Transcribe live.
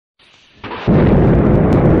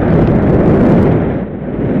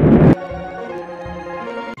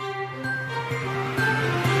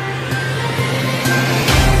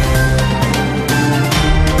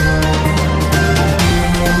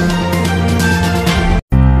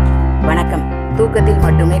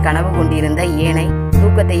கொண்டிருந்த ஏனை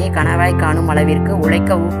தூக்கத்தையே கனவாய் காணும் அளவிற்கு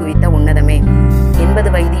உழைக்க ஊக்குவித்த உன்னதமே. 80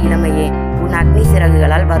 வயது இளமையே, உன் அக்னி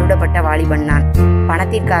சிறகுகளால் வருடப்பட்ட வாலிபன் நான்.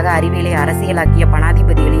 பணத்திற்காக அறிவியலை அரசியலாக்கிய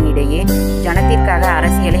பணாதிபதிகளின் இடையே ஜனத்திற்காக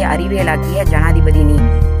அரசியலை அறிவியலாக்கிய ஜனாதிபதி நீ.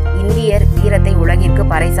 இந்தியர் வீரத்தை உலகிற்கு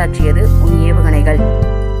பறைசாற்றியது உன் ஏவுகணைகள்.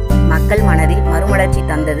 மக்கள் மனதில் மறுமலர்ச்சி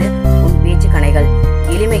தந்தது உன் பேச்சு கணைகள்.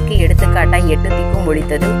 எளிமைக்கு எடுத்துக்காட்டாய் 8 திக்கும்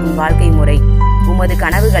ஒழித்தது உன் வாழ்க்கை முறை. உமது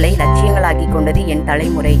கனவுகளை லட்சியங்களாக்கி கொண்டது என்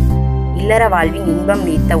தலைமுறை. இல்லற வாழ்வின் இன்பம்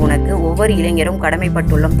நீத்த உனக்கு ஒவ்வொரு இளைஞரும்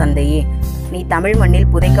கடமைப்பட்டுள்ளோம் தந்தையே. நீ தமிழ் மண்ணில்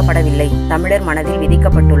புதைக்கப்படவில்லை, தமிழர் மனதில்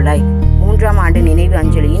விதைக்கப்பட்டுள்ளாய். 3ஆம் ஆண்டு நினைவு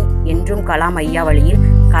அஞ்சலியின் என்றும் கலாம் ஐயா வழியில்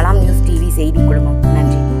கலாம் நியூஸ் டிவி செய்தி குழுமம்.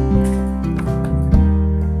 நன்றி.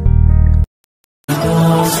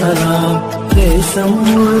 சலாம் தேசம்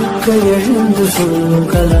முழுக்க எழுந்து சொல்லும்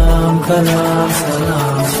கலாம் கலாம்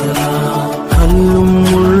சலாம் சலாம். கல்லும்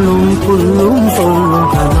முள்ளும் புல்லும் சொல்லும்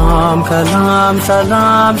கலாம் கலாம்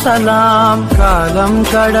சலாம் சலாம். காலம்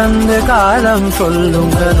கடந்து காலம்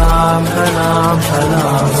சொல்லும் கலாம் கலாம்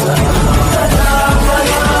சலாம் சலாம்.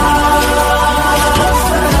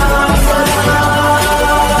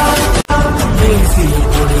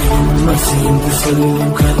 மசீந்து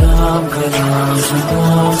சொல்லும் கலாம் கலாம்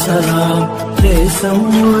சலாம் சலாம். தேசம்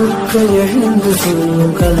முழுக்க எழுந்து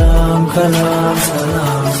சொல்லும் கலாம் கலாம்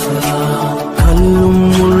சலாம் சலாம். கல்லும்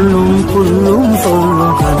முள்ளும் புல்லும்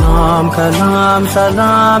சொல்லும் கலாம் கலாம்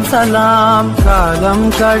சலாம் சலாம். காலம்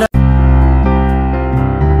கட